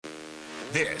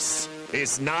This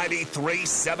is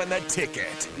 93.7 The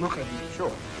Ticket. Look at his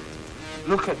short.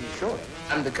 Look at his short.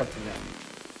 I'm the captain now.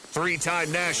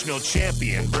 Three-time national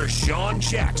champion Vershawn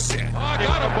Jackson. Oh,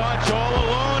 got a bunch all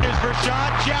alone is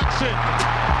Vershawn Jackson.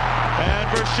 And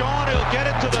Vershawn will get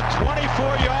it to the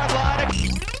 24-yard line.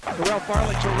 Terrell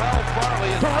Farley.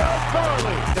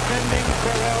 Defending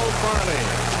Terrell Farley,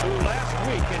 who last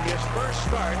week in his first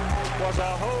start was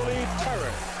a holy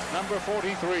terror. Number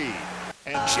 43.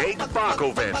 And Jake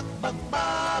Bakoven.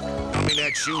 Coming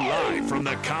at you live from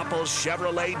the Coppels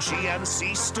Chevrolet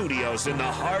GMC studios in the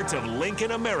heart of Lincoln,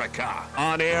 America.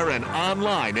 On air and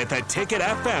online at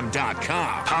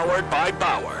theticketfm.com. Powered by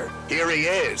Bauer. Here he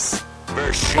is,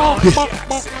 Vershawn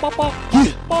Jackson.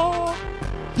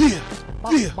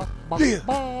 Yeah.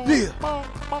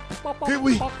 Here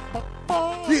we.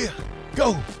 Yeah.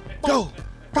 Go.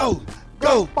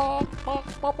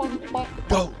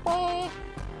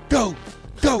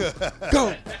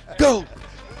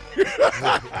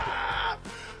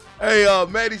 Hey,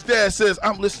 Maddie's dad says,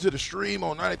 I'm listening to the stream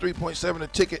on 93.7 The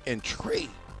Ticket, and Trey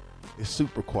is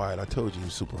super quiet. I told you he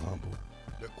was super humble.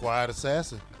 The quiet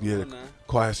assassin. Yeah,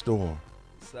 quiet storm.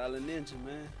 Silent ninja,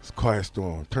 man. It's quiet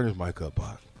storm. Turn his mic up,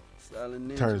 Bob. Silent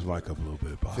ninja. Turn his mic up a little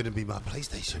bit, Bob. Finna be my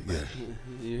PlayStation, man.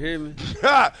 You hear me?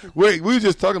 Wait, we were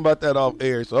just talking about that off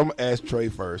air, so I'm going to ask Trey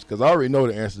first, because I already know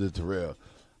the answer to Terrell.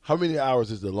 How many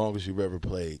hours is the longest you've ever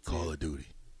played Call of Duty?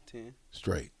 10.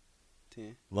 Straight.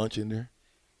 10. Lunch in there?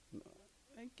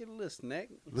 I get a little snack.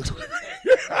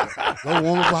 Go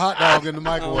warm up a hot dog in the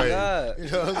microwave. God. You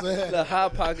know what I'm saying? A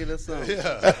hot pocket or something.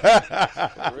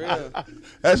 Yeah.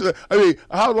 For real.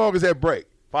 How long is that break?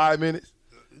 5 minutes?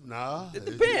 Nah. It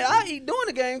depends. I eat during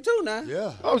the game, too, now.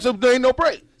 Yeah. Oh, so there ain't no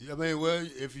break. I mean, well,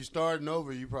 if you're starting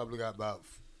over, you probably got about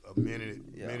a minute,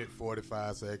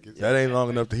 45 seconds. That ain't long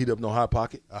enough to heat up no hot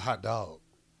pocket. A hot dog.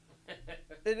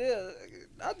 It is.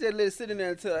 I just let it sit in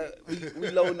there until we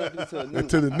loading up into a new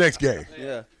Until the next game.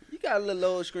 Yeah. You got a little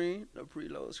load screen, a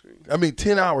preload screen. I mean,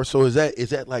 10 hours, so is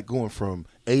that like going from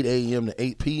 8 a.m. to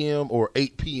 8 p.m. or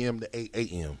 8 p.m. to 8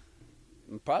 a.m.?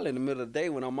 Probably in the middle of the day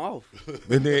when I'm off.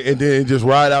 and then just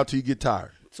ride out till you get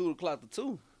tired. 2 o'clock to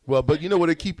 2. Well, but you know what?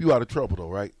 They keep you out of trouble, though,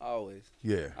 right? Always.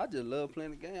 Yeah. I just love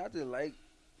playing the game. I just like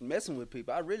messing with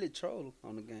people. I really troll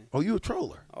on the game. Oh, you a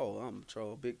troller? Oh, I'm a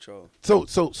troll, big troll. So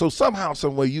somehow,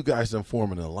 some way, you guys done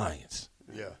form an alliance.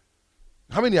 Yeah.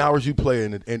 How many hours you play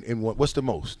in what's the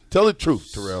most? Tell the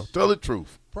truth, Terrell. Tell the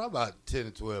truth. Probably about 10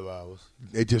 to 12 hours.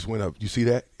 It just went up. You see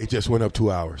that? It just went up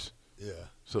 2 hours. Yeah.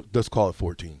 So let's call it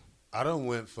 14. I done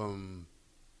went from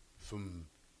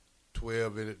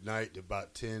 12 at night to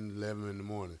about 10, 11 in the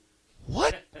morning.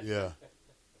 What? Yeah.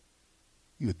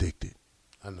 You addicted.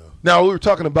 I know. Now, we were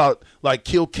talking about, like,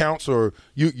 kill counts or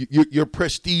your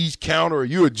prestige count, or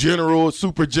you a general, a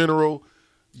super general.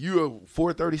 You a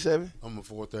 437? I'm a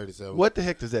 437. What the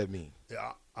heck does that mean?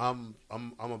 Yeah, I'm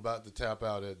about to tap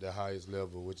out at the highest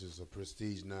level, which is a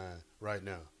prestige 9 right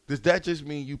now. Does that just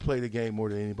mean you play the game more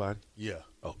than anybody? Yeah.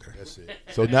 Okay. That's it.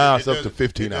 So now it's up to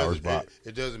 15 hours, Bob.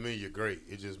 It doesn't mean you're great.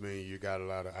 It just means you got a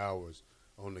lot of hours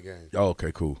on the game. Oh,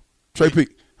 okay, cool. Trey P,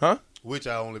 huh? Which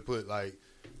I only put, like,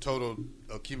 total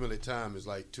accumulated time is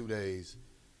like 2 days.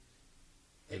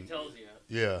 It tells you.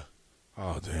 Yeah.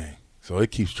 Oh, dang. So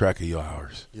it keeps track of your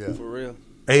hours. Yeah. For real.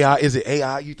 AI, is it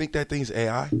AI? You think that thing's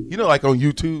AI? You know, like on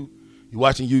YouTube, you're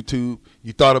watching YouTube,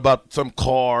 you thought about some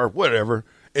car, whatever,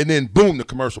 and then boom, the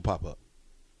commercial pop up.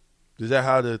 Is that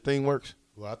how the thing works?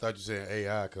 Well, I thought you were saying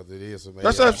AI because it is some AI.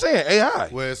 That's what I'm saying, AI.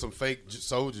 Well, there's some fake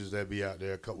soldiers that be out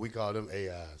there. We call them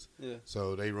AIs. Yeah.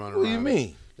 So they run around. What do you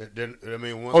mean? I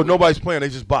mean, Oh, nobody's playing. They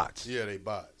just bots. Yeah, they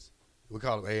bots. We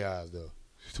call them AIs, though.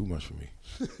 It's too much for me.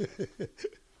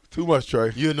 Too much,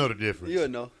 Trey. You'll know the difference. You'll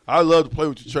know. I love to play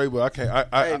with you, Trey, but I can't.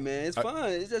 Hey, man, it's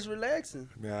fun. It's just relaxing.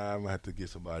 Nah, I'm going to have to get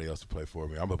somebody else to play for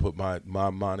me. I'm going to put my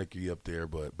moniker up there,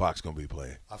 but Bach's going to be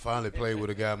playing. I finally played with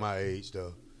a guy my age,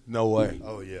 though. No way.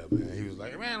 Oh, yeah, man. He was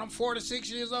like, man, I'm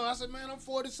 46 years old. I said, man, I'm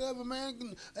 47,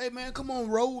 man. Hey, man, come on,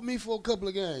 roll with me for a couple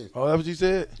of games. Oh, that's what you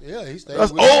said? Yeah, he stayed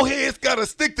Us with old me. heads got to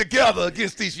stick together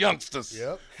against these youngsters.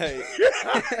 Yep. Hey.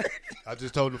 I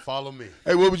just told him to follow me.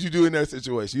 Hey, what would you do in that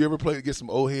situation? You ever play against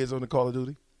some old heads on the Call of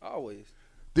Duty? Always.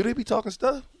 Do they be talking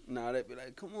stuff? Nah, they be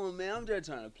like, come on, man, I'm just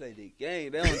trying to play the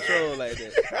game. They don't troll like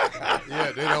that.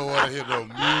 Yeah, they don't want to hear no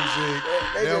music.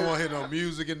 They don't want to hear no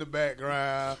music in the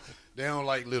background. They don't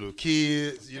like little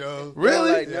kids, you know. They don't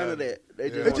Really? like none of that. They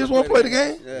just want to play the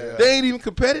game? Yeah. They ain't even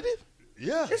competitive?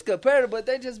 Yeah. It's competitive, but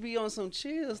they just be on some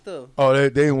chill stuff. Oh, they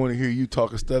didn't want to hear you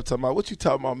talking stuff. Talking about, what you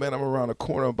talking about, man? I'm around the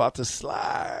corner. I'm about to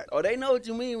slide. Oh, they know what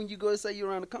you mean when you go and say you're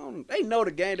around the corner. They know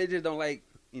the game. They just don't like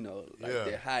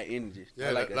that high energy. Yeah,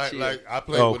 I like I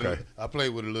played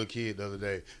with a little kid the other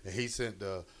day, and he sent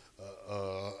the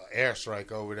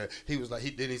airstrike over there. He was like,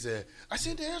 he said, I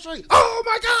sent the airstrike. Oh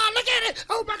my God, look at it!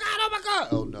 Oh my God, oh my God!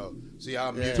 Oh no, see,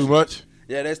 I'm mute Too much.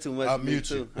 Yeah, that's too much. I'll for me mute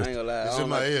too. you. I ain't gonna lie. It's in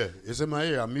my ear. It's in my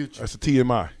ear. I mute you. That's a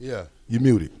TMI. Yeah, You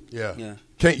muted. yeah.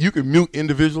 You can mute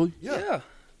individually? Yeah.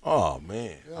 Oh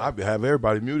man, I have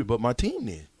everybody muted, but my team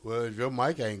then. Well, if your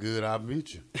mic ain't good, I'll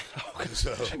mute you.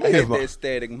 So, I hate that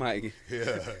static mic. yeah.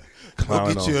 Go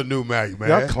Clowning get you a new mic, man.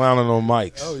 Y'all clowning on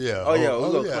mics. Oh yeah. Oh, yeah,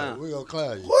 we gonna clown. We gonna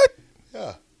clown you. What?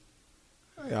 Yeah.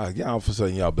 Y'all all of a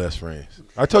sudden y'all best friends.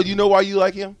 I told you know why you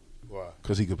like him? Why?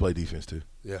 Because he could play defense too.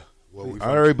 Yeah. Well,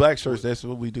 Honorary black shirts, that's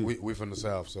what we do. We from the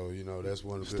South, so that's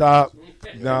one of the Stop.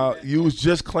 Now, you was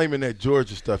just claiming that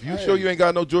Georgia stuff. You sure you ain't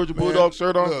got no Georgia Bulldog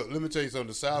shirt on? Look, let me tell you something.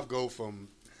 The South go from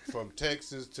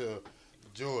Texas to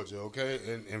Georgia, okay,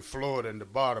 and Florida in the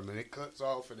bottom, and it cuts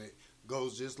off and it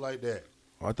goes just like that.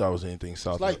 I thought it was anything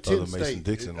south It's like of the 10 Mason states.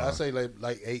 Dixon line. I say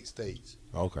like 8 states.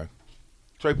 Okay.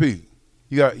 Trey P,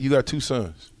 you got 2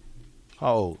 sons.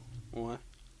 How old? One.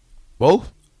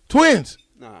 Both? Twins?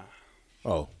 Nah.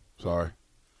 Oh, sorry.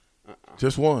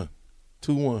 Just one.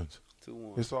 2 ones. 2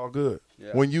 1. It's all good.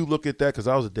 Yeah. When you look at that, because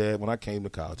I was a dad. When I came to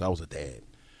college, I was a dad.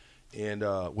 And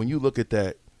when you look at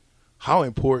that, how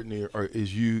important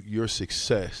is your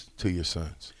success to your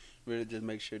sons? Really just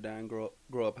make sure they don't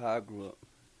grow up how I grew up.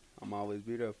 I'm always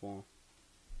be there for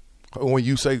them. When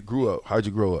you say grew up, how'd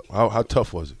you grow up? How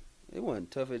tough was it? It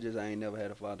wasn't tough. It just I ain't never had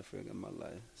a father figure in my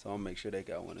life. So I'll make sure they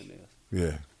got one of theirs.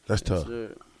 Yeah, that's tough. Sure.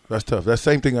 That's tough. That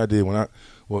same thing I did when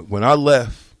I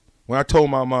left. When I told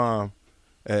my mom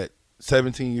at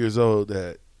 17 years old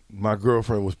that my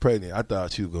girlfriend was pregnant, I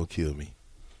thought she was gonna kill me.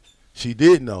 She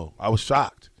did know. I was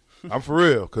shocked. I'm for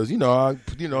real, because you an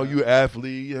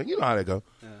athlete. You know how that go.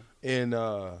 Yeah. And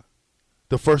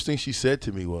the first thing she said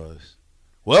to me was,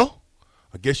 "Well,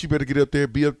 I guess you better get up there,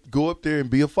 go up there and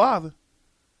be a father."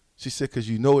 She said, "Because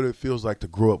you know what it feels like to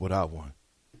grow up without one."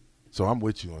 So I'm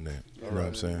with you on that. You know what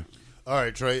I'm saying? All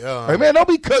right, Trey. Hey man, don't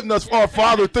be cutting us our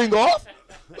father thing off.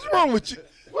 What's wrong with you?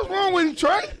 What's wrong with him,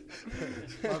 Trey?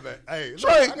 My bad. Hey,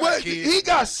 Trey, look, he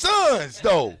got sons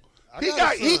though. He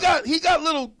got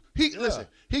little. Listen.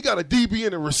 He got a DB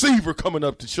and a receiver coming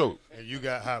up to show. And you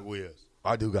got Hot Wheels.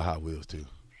 I do got Hot Wheels too.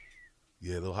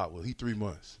 Yeah, little Hot Wheels. He 3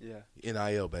 months. Yeah.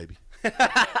 NIL baby.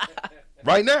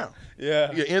 Right now.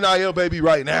 Yeah. NIL baby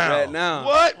right now. Right now.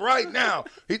 What? Right now.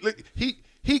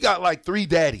 He got like 3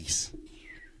 daddies.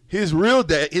 His real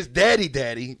dad, his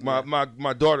daddy,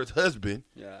 my daughter's husband.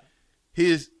 Yeah.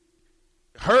 His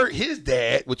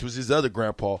dad, which was his other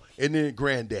grandpa, and then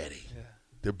granddaddy. Yeah.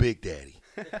 Their big daddy.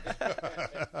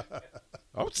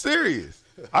 I'm serious.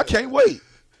 I can't wait.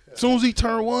 As soon as he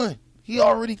turned 1, he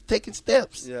already taking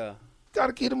steps. Yeah. Got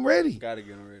to get him ready. Got to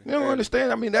get him ready. You don't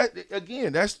understand? I mean, that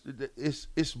again,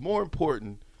 it's more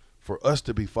important for us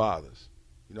to be fathers.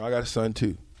 You know, I got a son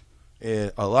too,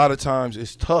 and a lot of times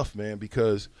it's tough, man,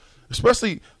 because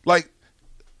especially like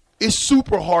it's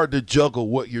super hard to juggle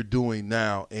what you're doing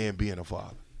now and being a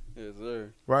father. Yes,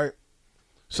 sir. Right.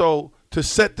 So to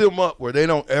set them up where they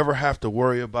don't ever have to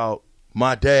worry about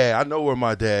my dad, I know where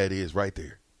my dad is right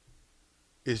there.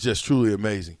 It's just truly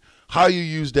amazing. How you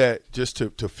use that just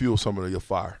to fuel some of your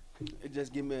fire? It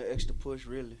just give me an extra push,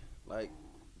 really. Like,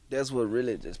 that's what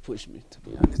really just pushed me, to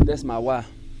be honest. That's my why.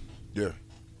 Yeah.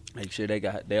 Make sure they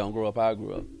don't grow up how I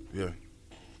grew up. Yeah. Man.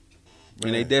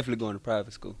 And they definitely going to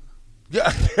private school.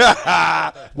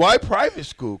 Yeah. Why private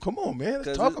school? Come on, man.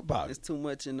 Let's talk about it. It's too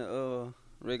much in the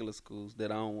regular schools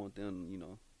that I don't want them,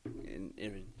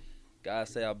 and God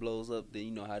say I blows up, then you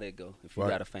know how that go. If you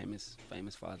got a famous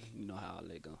father, you know how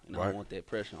that go. And I don't want that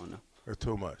pressure on them. That's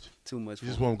too much. Too much. You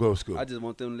just want to go to school. I just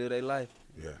want them to live their life.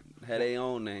 Yeah. Have their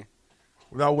own name.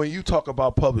 Now, when you talk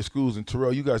about public schools, and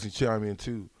Terrell, you guys can chime in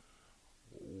too.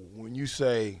 When you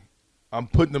say I'm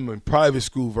putting them in private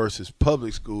school versus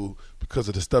public school because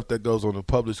of the stuff that goes on in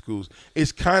public schools,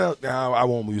 it's kind of, now I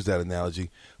won't use that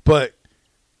analogy, but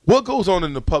what goes on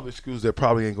in the public schools that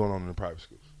probably ain't going on in the private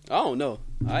schools? I don't know.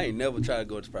 I ain't never tried to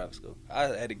go to private school. I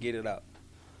had to get it out.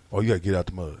 Oh, you got to get out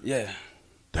the mud. Yeah.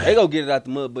 Dang. They go get it out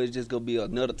the mud, but it's just going to be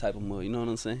another type of mud. You know what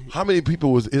I'm saying? How many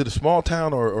people was it? A small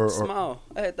town or Small.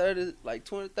 I had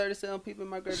 37 people in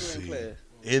my graduating class.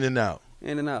 In and out.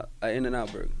 In and out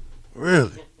burger.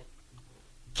 Really?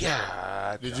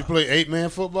 God. Did you play 8-man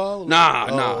football?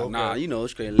 Nah. You know,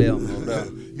 straight 11,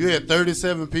 bro. You had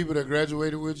 37 people that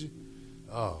graduated with you?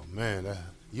 Oh, man.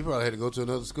 You probably had to go to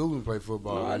another school and play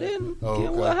football. No, I didn't. Oh, okay.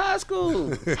 Went high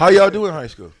school. How y'all do in high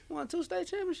school? Won 2 state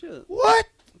championships. What?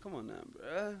 Come on now,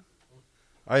 bro.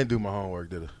 I didn't do my homework,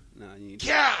 did I? Nah, you ain't.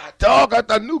 Yeah, dog.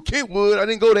 I knew Kent would. I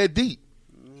didn't go that deep.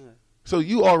 Yeah. So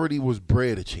you already was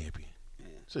bred a champion. Yeah.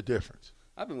 It's a difference.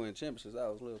 I've been winning championships since I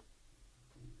was little.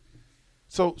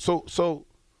 So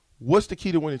what's the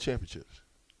key to winning championships?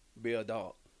 Be a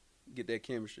dog. Get that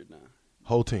chemistry down.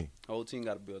 Whole team. Whole team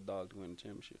got to be a dog to win the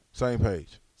championship. Same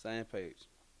page. Same page.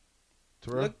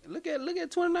 Terrell? Look at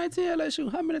 2019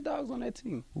 LSU. How many dogs on that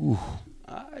team? Ooh.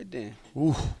 All right, then.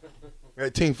 Ooh.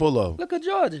 That team full of. Look at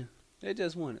Georgia. They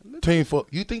just won it. Team full.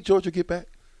 You think Georgia get back?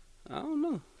 I don't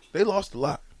know. They lost a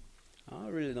lot. I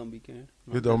really don't be caring.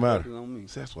 It don't matter. On me.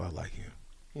 So that's why I like him.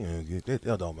 Yeah,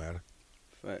 that don't matter.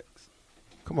 Facts.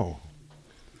 Come on.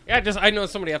 Yeah, I know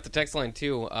somebody off the text line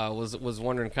too was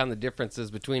wondering kind of the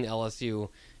differences between LSU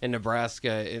and Nebraska.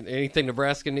 And anything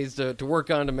Nebraska needs to work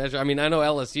on to measure. I mean, I know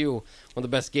LSU, one of the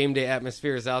best game day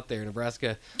atmospheres out there.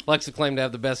 Nebraska likes to claim to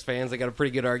have the best fans. They got a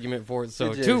pretty good argument for it.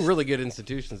 So two really good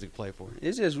institutions to play for.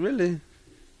 It's just really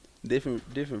different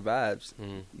vibes.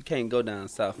 You can't go down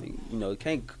south. You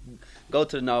can't go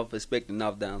to the north expecting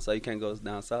north down south. You can't go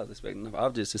down south expecting north.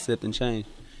 I'm just accepting change.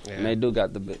 Yeah. And they do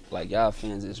got the y'all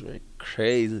fans is really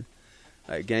crazy.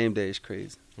 Like game day is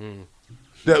crazy.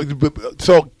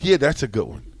 So yeah, that's a good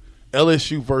one.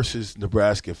 LSU versus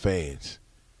Nebraska fans.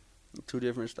 Two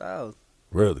different styles.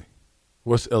 Really?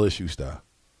 What's LSU style?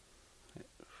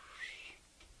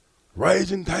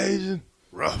 Raging, Cajun,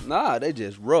 rough. Nah, they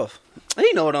just rough.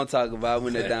 You know what I'm talking about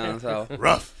when they're down south.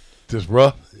 Rough. Just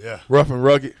rough? Yeah. Rough and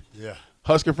rugged? Yeah.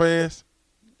 Husker fans?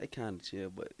 They kind of chill,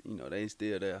 but, they ain't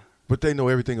still there. But they know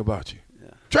everything about you.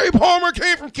 Yeah. Trey Palmer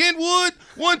came from Kentwood,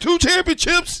 won 2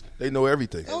 championships. They know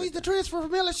everything. Oh, he's the transfer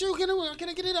from LSU. Can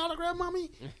I get an autograph, mommy?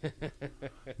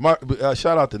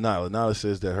 Shout out to Nyla. Nyla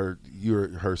says that you're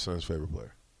her son's favorite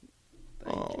player.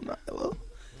 Nyla.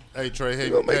 Hey, Trey,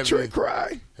 make Trey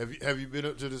cry. Have you been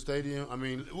up to the stadium? I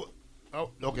mean,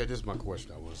 okay, this is my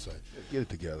question I want to say. Get it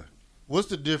together. What's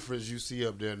the difference you see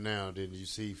up there now than you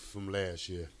see from last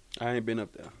year? I ain't been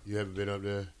up there. You haven't been up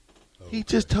there? Okay. He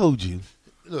just told you.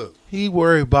 Look. He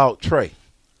worried about Trey.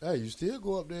 Hey, you still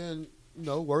go up there and,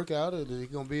 work out, and he's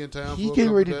going to be in town he for a getting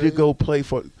couple ready days. to go play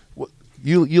for what?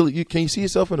 You can you see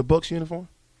yourself in a Bucks uniform?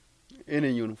 In a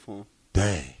uniform.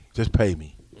 Dang. Just pay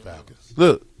me. Falcons.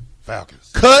 Look.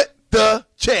 Falcons. Cut the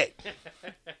check.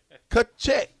 Cut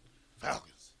check.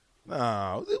 Falcons.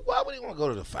 No. Why would he want to go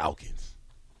to the Falcons?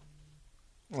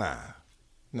 Nah,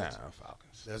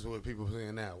 Falcons. That's what people are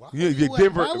saying now. Why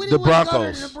would the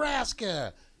Broncos. Go to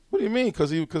Nebraska? What do you mean?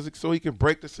 Because so he can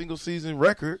break the single season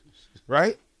record,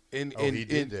 right? And he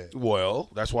did that. Well,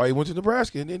 that's why he went to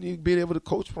Nebraska, and then he'd be able to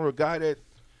coach for a guy that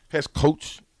has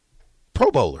coached Pro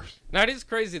Bowlers. Now, it is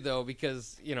crazy, though,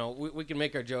 because, we can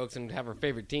make our jokes and have our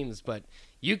favorite teams, but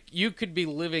you could be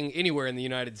living anywhere in the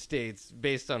United States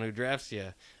based on who drafts you.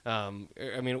 I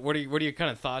mean, what are your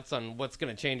kind of thoughts on what's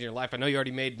going to change in your life? I know you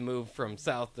already made the move from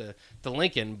South to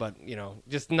Lincoln, but,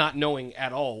 just not knowing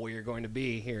at all where you're going to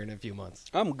be here in a few months.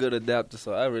 I'm a good adapter,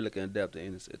 so I really can adapt to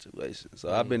any situation.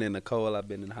 So I've been in the cold, I've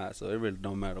been in the hot, so it really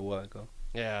don't matter where I go.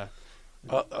 Yeah.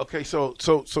 Okay, so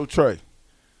Trey.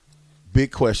 Big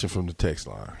question from the text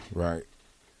line, right?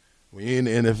 When you're in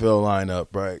the NFL lineup,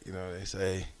 right, they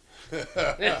say,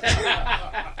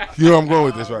 you know I'm going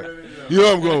with this,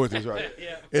 right?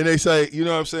 Yeah. And they say, you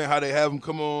know what I'm saying, how they have them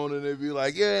come on and they be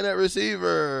like, yeah, that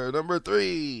receiver, number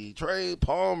 3, Trey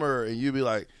Palmer. And you be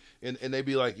like, and they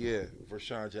be like, yeah,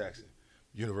 Vershawn Jackson,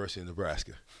 University of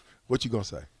Nebraska. What you going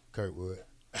to say? Kurtwood.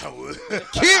 I would.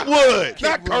 Kentwood,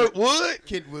 not Kurtwood.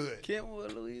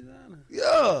 Kentwood, Louisiana.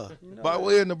 Yeah, by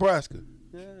way of Nebraska.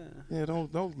 Yeah,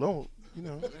 don't.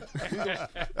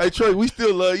 Hey Trey, we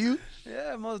still love you.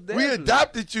 Yeah, most definitely. We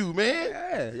adopted you, man.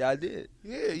 Yeah, y'all did.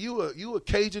 Yeah, you a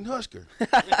Cajun Husker.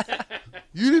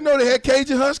 You didn't know they had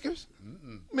Cajun Huskers?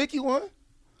 Mickey won.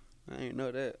 I didn't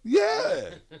know that.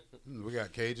 Yeah. We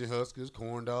got Cajun Huskers,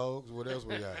 corn dogs. What else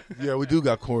we got? Yeah, we do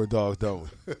got corn dogs, don't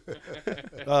we?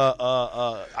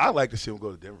 I like to see them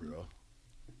go to Denver, though.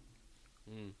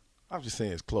 I'm just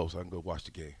saying it's close. I can go watch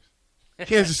the games.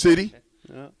 Kansas City.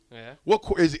 Yeah. What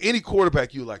is any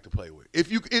quarterback you like to play with?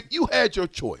 If you had your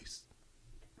choice.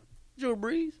 Drew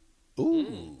Brees.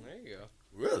 Ooh. There you go.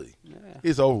 Really? Yeah.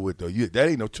 It's over with, though. That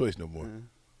ain't no choice no more. Yeah.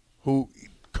 Who?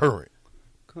 Current.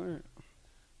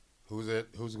 Who's that?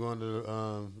 Who's going to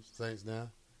the Saints now?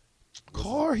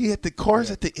 Carr's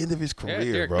at the end of his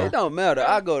career, bro. It don't matter.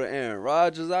 I go to Aaron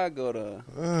Rodgers. I go to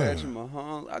Patrick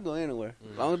Mahomes. I go anywhere.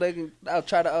 As long as they can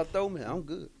try to outthrow me, I'm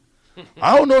good.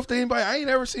 I don't know if I ain't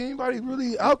ever seen anybody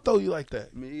really outthrow you like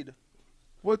that. Me either.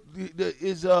 What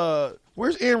is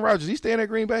where's Aaron Rodgers? He staying at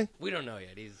Green Bay? We don't know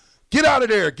yet. Get out of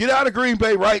there. Get out of Green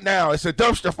Bay right now. It's a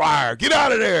dumpster fire. Get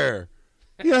out of there.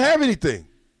 He don't have anything.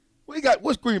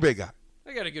 What's Green Bay got?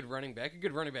 They got a good running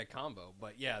back combo.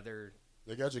 But yeah,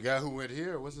 They got your guy who went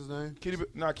here. What's his name?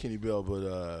 Not Kenny Bell,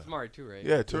 but it's Mari Toure.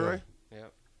 Yeah, Toure. Yeah.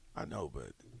 I know,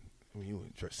 but I mean, you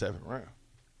went 7th round.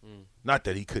 Not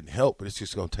that he couldn't help, but it's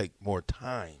just going to take more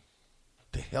time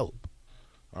to help.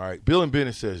 All right. Bill and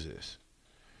Bennett says this.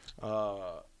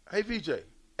 Hey, VJ,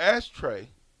 ask Trey.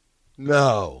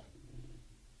 No.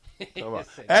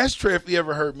 Ask Trey if he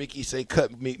ever heard Mickey say,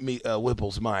 cut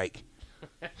Whipple's mic.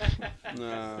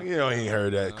 Nah. You know, he ain't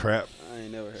heard that crap. I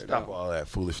ain't never heard Stop that. all that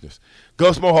foolishness.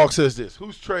 Ghost Mohawk says this.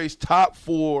 Who's Trey's top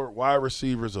 4 wide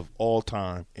receivers of all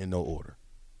time in no order?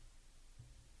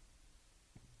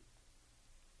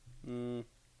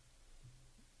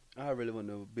 I really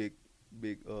wasn't a big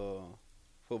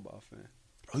football fan.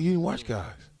 Oh, you didn't watch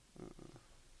guys?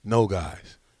 No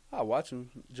guys. I watch them.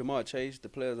 Jamar Chase, the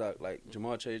players like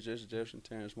Jamar Chase, Justin Jefferson,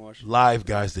 Terrence Marshall. Live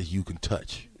guys that you can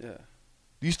touch. Yeah.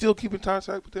 Do you still keep in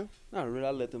contact with them? Not really.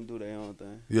 I let them do their own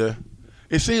thing. Yeah.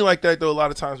 It seems like that, though, a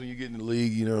lot of times when you get in the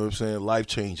league, you know what I'm saying, life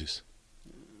changes.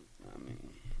 I mean,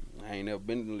 I ain't never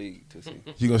been in the league to see.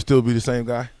 You going to still be the same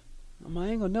guy? I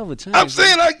ain't going to never change. I'm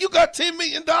saying, like, you got $10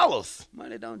 million.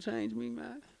 Money don't change me,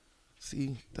 man.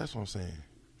 See, that's what I'm saying.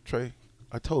 Trey,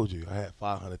 I told you I had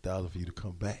 $500,000 for you to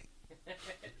come back.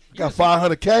 Got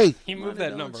 $500K. He moved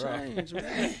that number change,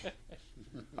 man.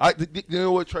 You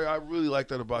know what, Trey? I really like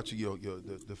that about you.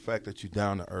 The fact that you're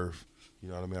down to earth. You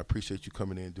know what I mean? I appreciate you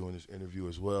coming in and doing this interview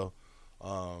as well.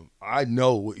 I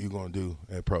know what you're going to do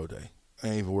at Pro Day. I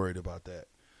ain't even worried about that.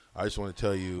 I just want to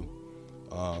tell you,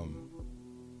 I'll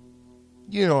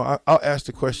ask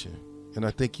the question, and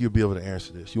I think you'll be able to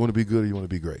answer this. You want to be good or you want to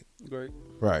be great? Great.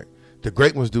 Right. The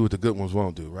great ones do what the good ones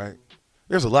won't do, right?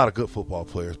 There's a lot of good football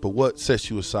players, but what sets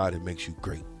you aside and makes you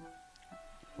great?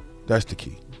 That's the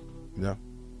key. You know?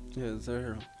 Yes,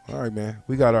 sir. All right, man.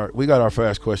 We got our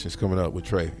fast questions coming up with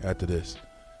Trey after this.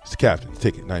 It's the Captain.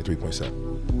 Ticket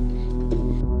 93.7.